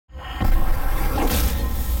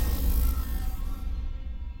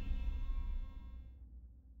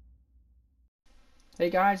Hey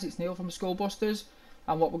guys, it's Neil from Skullbusters,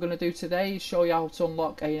 and what we're going to do today is show you how to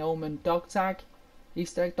unlock an Omen dog tag,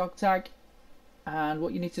 Easter egg dog tag. And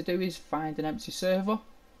what you need to do is find an empty server.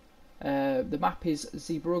 The map is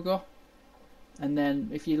Zeebrugge, and then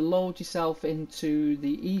if you load yourself into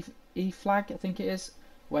the E flag, I think it is,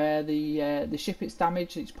 where the ship is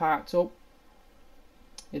damaged, it's parked up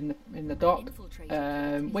in the dock.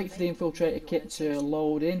 Wait for the infiltrator kit to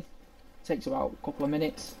load in. It takes about a couple of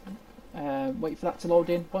minutes. Wait for that to load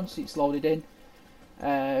in. Once it's loaded in,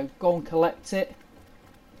 go and collect it,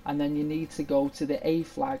 and then you need to go to the A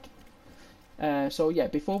flag. So yeah,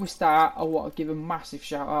 before we start, I want to give a massive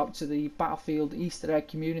shout out to the Battlefield Easter egg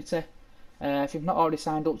community. If you've not already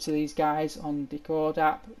signed up to these guys on Decode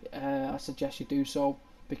app, I suggest you do so,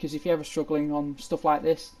 because if you're ever struggling on stuff like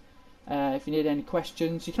this, if you need any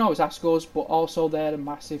questions, you can always ask us, but also they're a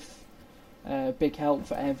massive big help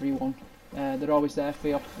for everyone. They're always there for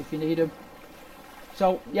you if you need them.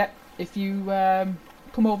 So yeah, if you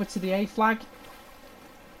come over to the A flag,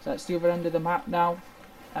 so that's the other end of the map now,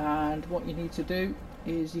 and what you need to do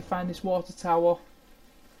is you find this water tower.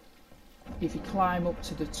 If you climb up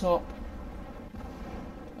to the top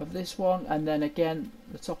of this one, and then again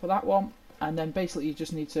the top of that one, and then basically you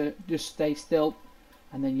just need to stay still,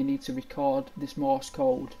 and then you need to record this Morse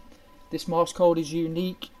code. This Morse code is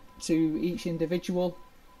unique to each individual,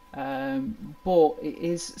 but it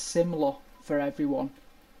is similar for everyone.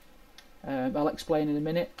 I'll explain in a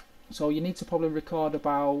minute. So you need to probably record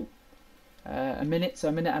about a minute to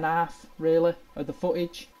a minute and a half really of the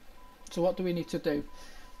footage. So what do we need to do?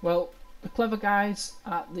 Well, the clever guys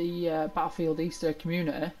at the Battlefield Easter egg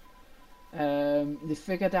community, they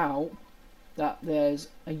figured out that there's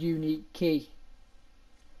a unique key.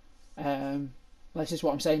 That's just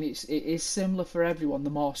what I'm saying. It is similar for everyone, the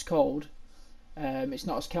Morse code. It's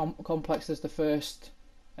not as complex as the first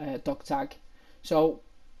dog tag. So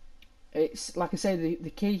it's like I say, the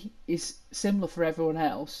key is similar for everyone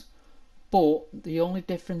else, but the only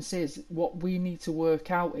difference is what we need to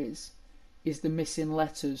work out is the missing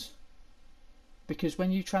letters. Because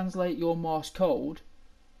when you translate your Morse code,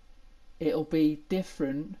 it'll be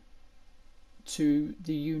different to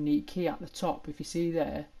the unique key at the top. If you see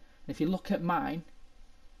there, if you look at mine,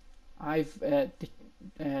 I've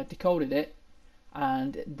decoded it,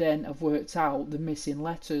 and then I've worked out the missing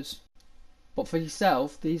letters. But for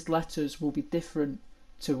yourself, these letters will be different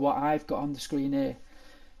to what I've got on the screen here.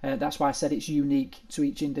 That's why I said it's unique to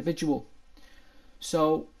each individual.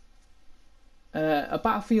 So a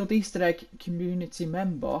Battlefield Easter egg community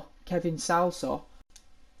member, Kevin Salsa,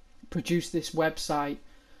 produced this website,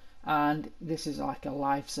 and this is like a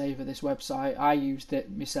lifesaver, this website. I used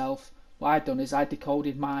it myself. What I've done is I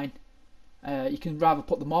decoded mine. You can rather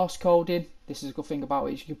put the Morse code in. This is a good thing about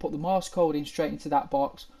it, is you can put the Morse code in straight into that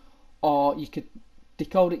box, or you could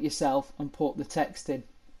decode it yourself and put the text in,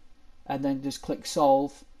 and then just click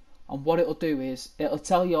solve. And what it'll do is it'll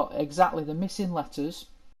tell you exactly the missing letters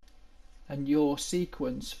and your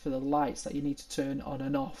sequence for the lights that you need to turn on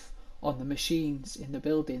and off on the machines in the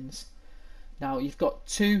buildings. Now you've got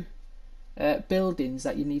two buildings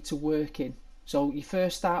that you need to work in. So you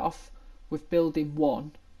first start off with building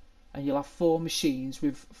 1, and you'll have 4 machines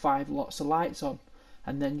with 5 lots of lights on,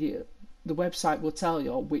 and then the website will tell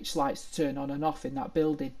you which lights to turn on and off in that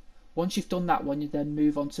building. Once you've done that one, you then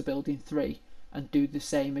move on to building 3 and do the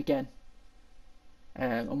same again.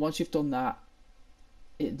 And once you've done that,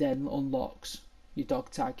 it then unlocks your dog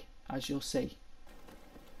tag, as you'll see.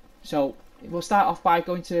 So we'll start off by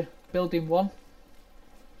going to building 1,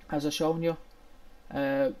 as I've shown you.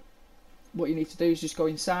 What you need to do is just go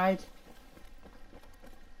inside,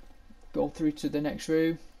 go through to the next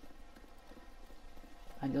room,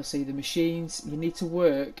 and you'll see the machines. You need to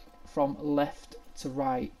work from left to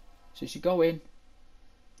right. So as you go in,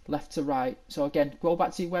 left to right. So again, go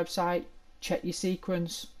back to your website, check your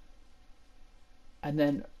sequence, and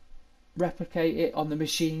then replicate it on the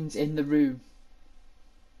machines in the room.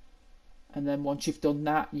 And then once you've done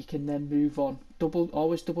that, you can then move on.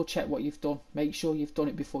 Always double check what you've done. Make sure you've done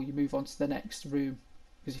it before you move on to the next room,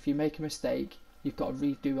 because if you make a mistake, you've got to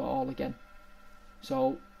redo it all again.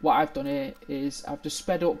 So what I've done here is I've just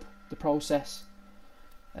sped up the process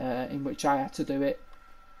in which I had to do it.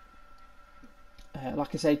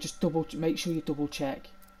 Like I say, just make sure you double check,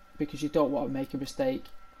 because you don't want to make a mistake.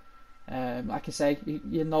 Like I say,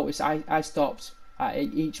 you'll notice I stopped at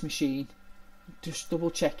each machine, just double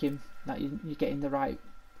checking that you're getting the right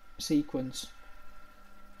sequence.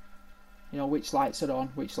 You know, which lights are on,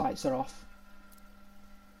 which lights are off.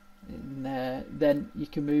 And then you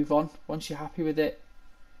can move on. Once you're happy with it,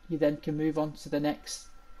 you then can move on to the next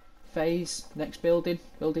phase, next building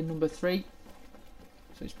number 3.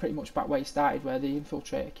 So it's pretty much back where you started, where the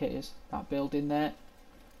infiltrator kit is, that building there.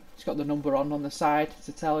 It's got the number on the side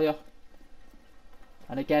to tell you.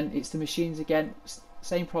 And again, it's the machines again,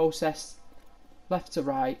 same process, left to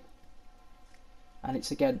right, and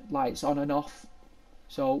it's again lights on and off.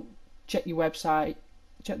 So check the website,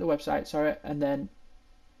 sorry, and then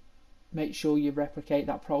make sure you replicate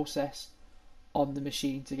that process on the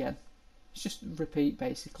machines again. It's just repeat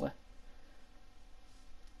basically.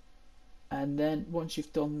 And then once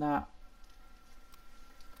you've done that,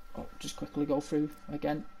 I'll just quickly go through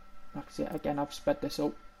again. Like I said, again, I've sped this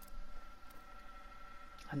up,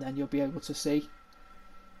 and then you'll be able to see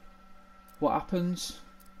what happens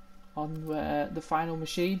on the final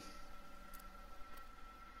machine.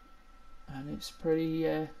 And it's pretty.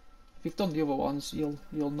 If you've done the other ones, you'll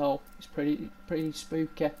know it's pretty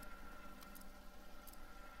spooky.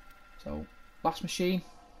 So last machine,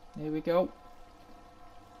 here we go.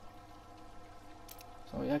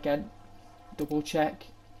 So yeah, again, double check,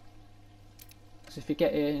 because if you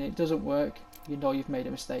get in and it doesn't work, you know you've made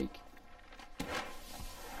a mistake,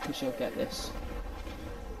 because you'll get this.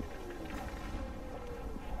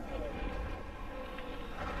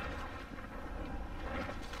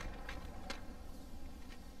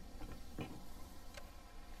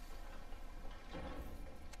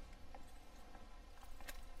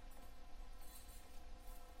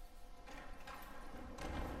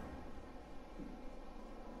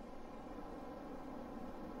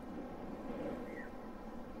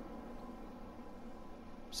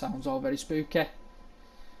 Sounds all very spooky.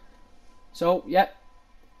 So yeah,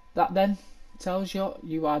 that then tells you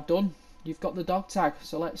you are done. You've got the dog tag.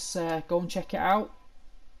 So let's go and check it out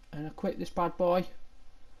and equip this bad boy.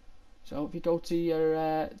 So if you go to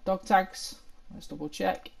your dog tags, let's double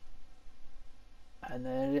check, and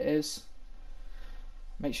there it is.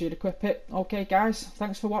 Make sure you equip it. Okay guys,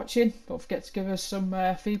 thanks for watching. Don't forget to give us some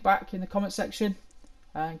feedback in the comment section,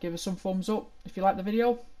 and give us some thumbs up if you like the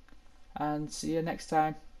video, and see you next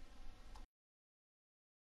time.